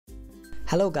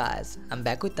Hello guys, I'm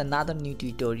back with another new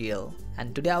tutorial,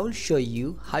 and today I will show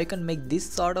you how you can make this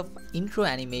sort of intro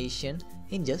animation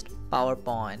in just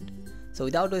PowerPoint. So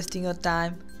without wasting your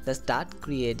time, let's start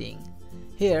creating.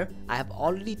 Here I have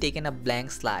already taken a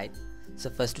blank slide. So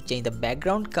first, to change the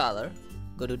background color,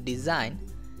 go to design,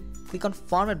 click on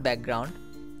format background,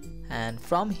 and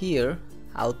from here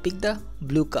I'll pick the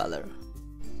blue color.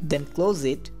 Then close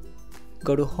it,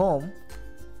 go to home,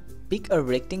 pick a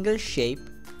rectangle shape.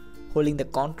 Holding the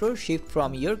Ctrl Shift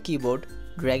from your keyboard,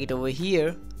 drag it over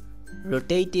here,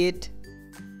 rotate it.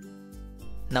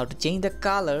 Now to change the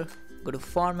color, go to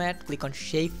Format, click on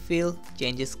Shape Fill,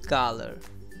 changes color.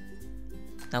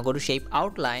 Now go to Shape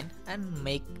Outline and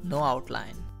make no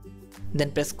outline.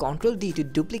 Then press Ctrl D to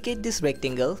duplicate this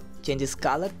rectangle, changes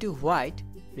color to white,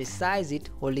 resize it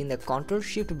holding the Ctrl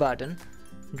Shift button,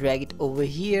 drag it over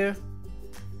here,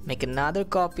 make another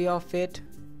copy of it,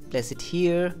 place it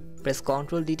here. Press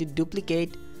Ctrl D to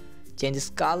duplicate, changes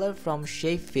color from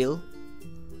Shape Fill,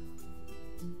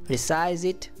 resize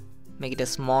it, make it a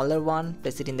smaller one,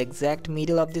 place it in the exact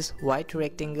middle of this white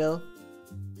rectangle,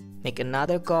 make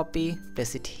another copy,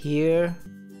 place it here.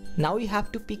 Now you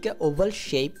have to pick an oval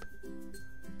shape,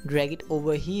 drag it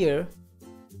over here.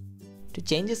 To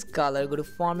change its color, go to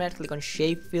Format, click on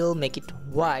Shape Fill, make it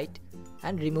white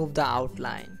and remove the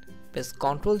outline. Press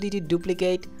Ctrl D to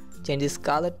duplicate, change its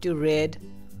color to red.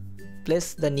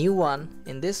 Place the new one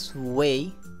in this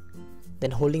way, then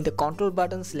holding the Ctrl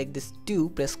button, select this 2,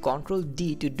 press Ctrl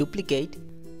D to duplicate,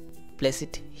 place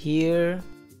it here.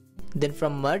 Then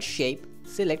from merge shape,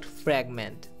 select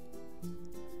fragment.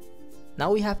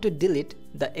 Now we have to delete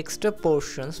the extra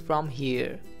portions from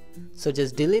here, so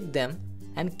just delete them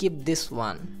and keep this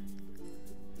one.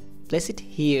 Place it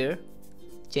here,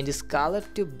 change its color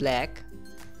to black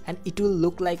and it will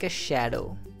look like a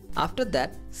shadow. After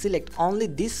that, select only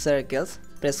these circles,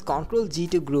 press Ctrl G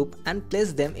to group and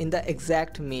place them in the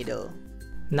exact middle.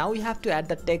 Now we have to add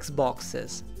the text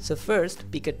boxes. So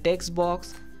first, pick a text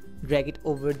box, drag it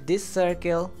over this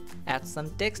circle, add some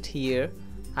text here.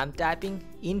 I'm typing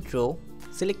intro,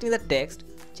 selecting the text,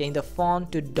 change the font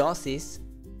to Dosis,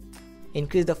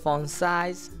 increase the font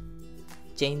size,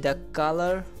 change the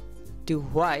color to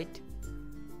white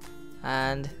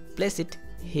and place it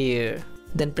here.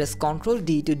 Then press Ctrl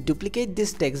D to duplicate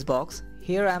this text box.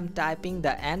 Here I am typing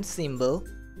the and symbol,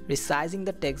 resizing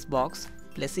the text box,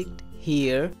 place it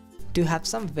here. To have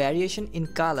some variation in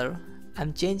color, I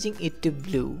am changing it to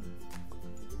blue.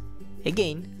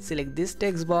 Again, select this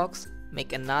text box,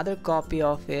 make another copy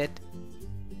of it.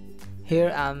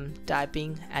 Here I am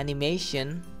typing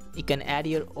animation, you can add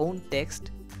your own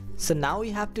text. So now we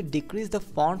have to decrease the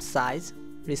font size,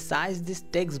 resize this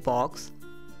text box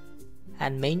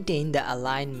and maintain the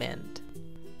alignment.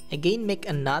 Again, make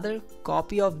another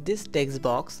copy of this text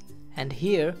box and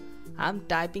here I'm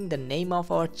typing the name of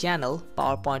our channel,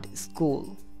 PowerPoint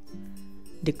School.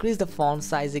 Decrease the font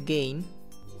size again,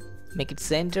 make it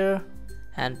center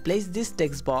and place this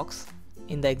text box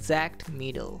in the exact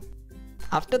middle.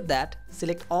 After that,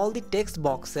 select all the text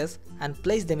boxes and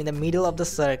place them in the middle of the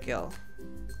circle.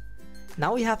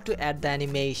 Now we have to add the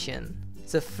animation.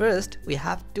 So first we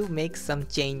have to make some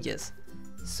changes.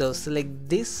 So select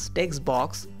this text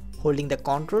box, holding the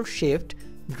Ctrl Shift,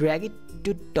 drag it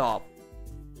to top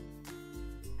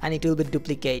and it will be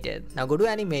duplicated. Now go to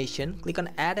animation, click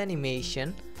on add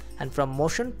animation and from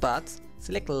motion paths,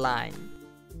 select line.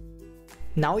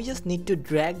 Now you just need to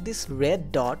drag this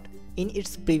red dot in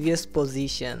its previous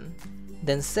position.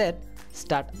 Then set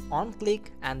start on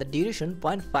click and the duration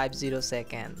 0.50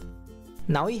 seconds.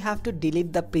 Now you have to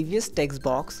delete the previous text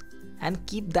box and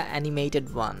keep the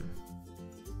animated one.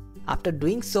 After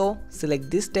doing so,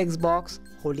 select this text box,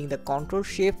 holding the Ctrl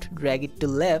Shift, drag it to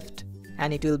left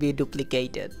and it will be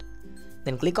duplicated.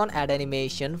 Then click on add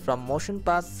animation, from motion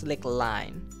paths select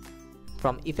line.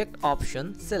 From effect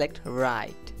option select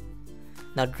right.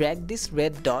 Now drag this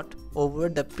red dot over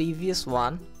the previous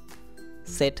one,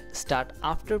 set start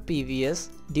after previous,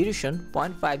 duration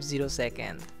 0.50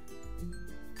 seconds.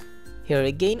 Here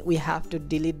again we have to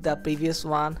delete the previous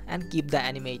one and keep the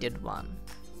animated one.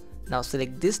 Now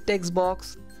select this text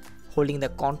box, holding the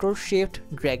Ctrl Shift,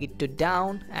 drag it to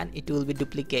down and it will be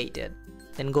duplicated.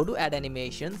 Then go to add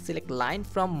animation, select line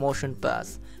from motion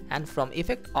paths and from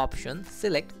effect option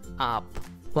select up.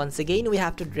 Once again we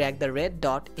have to drag the red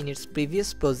dot in its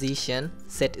previous position,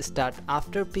 set start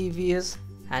after previous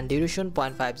and duration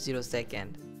 0.50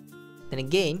 seconds. Then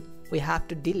again we have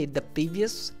to delete the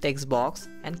previous text box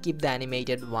and keep the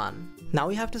animated one. Now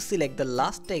we have to select the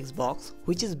last text box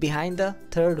which is behind the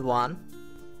third one.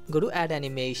 Go to add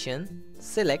animation,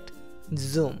 select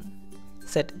zoom,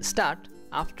 set start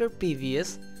after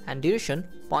previous and duration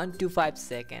 0.25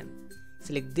 seconds.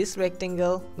 Select this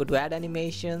rectangle, go to add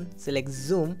animation, select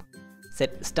zoom,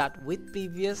 set start with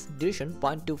previous, duration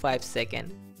 0.25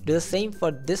 seconds. Do the same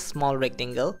for this small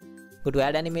rectangle, go to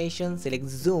add animation, select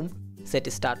zoom,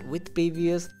 set start with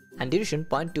previous and duration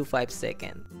 0.25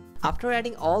 seconds. After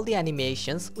adding all the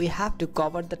animations, we have to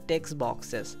cover the text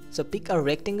boxes. So pick a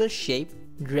rectangle shape,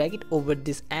 drag it over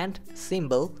this ant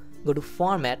symbol, go to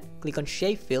format, click on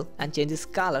shape fill and change its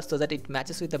color so that it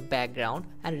matches with the background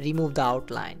and remove the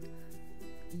outline.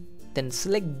 Then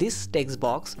select this text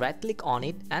box, right click on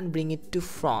it and bring it to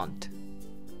front.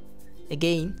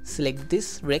 Again select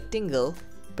this rectangle,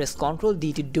 press Ctrl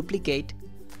D to duplicate,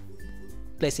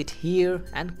 place it here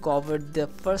and cover the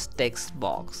first text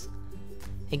box.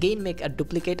 Again make a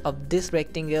duplicate of this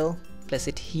rectangle, place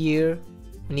it here.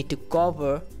 We need to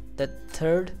cover the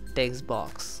third text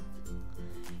box.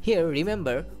 Here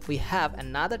remember we have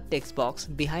another text box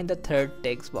behind the third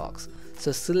text box.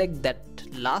 So select that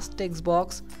last text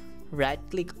box, right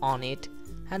click on it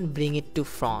and bring it to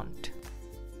front.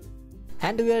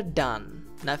 And we are done.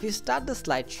 Now if you start the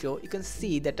slideshow, you can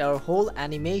see that our whole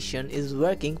animation is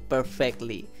working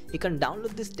perfectly. You can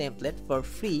download this template for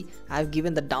free. I have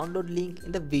given the download link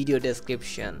in the video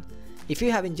description. If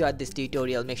you have enjoyed this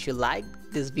tutorial, make sure you like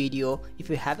this video. If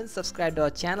you haven't subscribed to our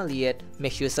channel yet,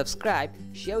 make sure you subscribe,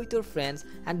 share with your friends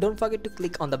and don't forget to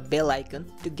click on the bell icon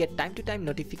to get time-to-time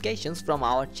notifications from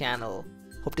our channel.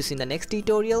 Hope to see you in the next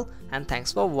tutorial and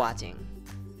thanks for watching.